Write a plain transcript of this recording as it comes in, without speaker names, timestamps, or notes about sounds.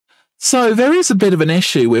So there is a bit of an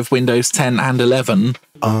issue with Windows 10 and 11.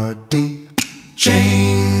 RD,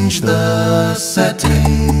 change the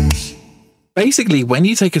settings. Basically, when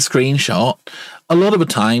you take a screenshot, a lot of the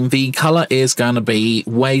time the color is going to be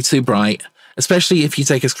way too bright, especially if you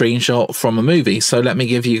take a screenshot from a movie. So let me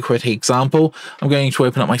give you a quick example. I'm going to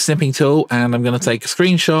open up my snipping tool and I'm going to take a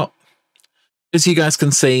screenshot. As you guys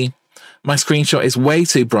can see, my screenshot is way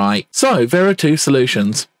too bright. So there are two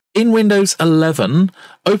solutions. In Windows 11,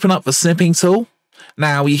 open up the snipping tool.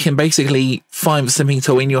 Now you can basically find the snipping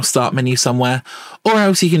tool in your start menu somewhere, or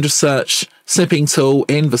else you can just search snipping tool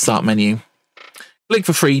in the start menu. Click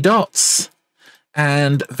the three dots,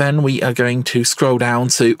 and then we are going to scroll down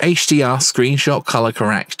to HDR Screenshot Color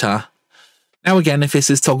Corrector. Now again, if this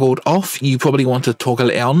is toggled off, you probably want to toggle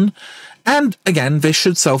it on. And again, this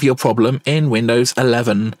should solve your problem in Windows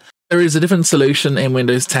 11. There is a different solution in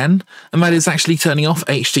Windows 10, and that is actually turning off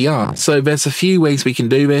HDR. So there's a few ways we can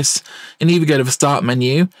do this. You can either go to the start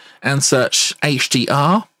menu and search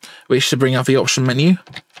HDR, which should bring up the option menu,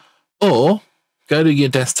 or go to your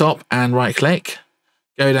desktop and right click,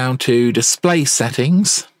 go down to display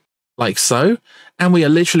settings, like so, and we are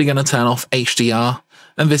literally going to turn off HDR,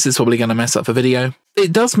 and this is probably going to mess up the video.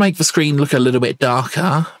 It does make the screen look a little bit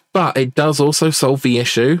darker, but it does also solve the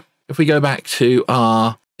issue. If we go back to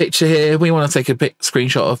our picture here, we want to take a big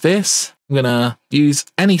screenshot of this. I'm going to use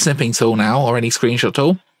any snipping tool now, or any screenshot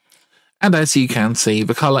tool. And as you can see,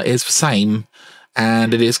 the color is the same,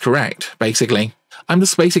 and it is correct, basically. I'm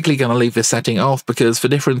just basically going to leave this setting off because the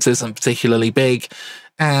difference isn't particularly big,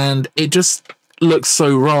 and it just looks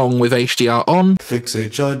so wrong with HDR on. Fix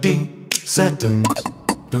HRD settings.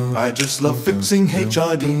 I just love fixing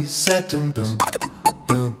HRD settings.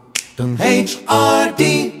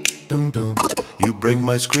 HRD. You break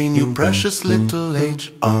my screen, you precious little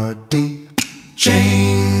HRD.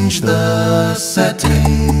 Change the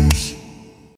settings.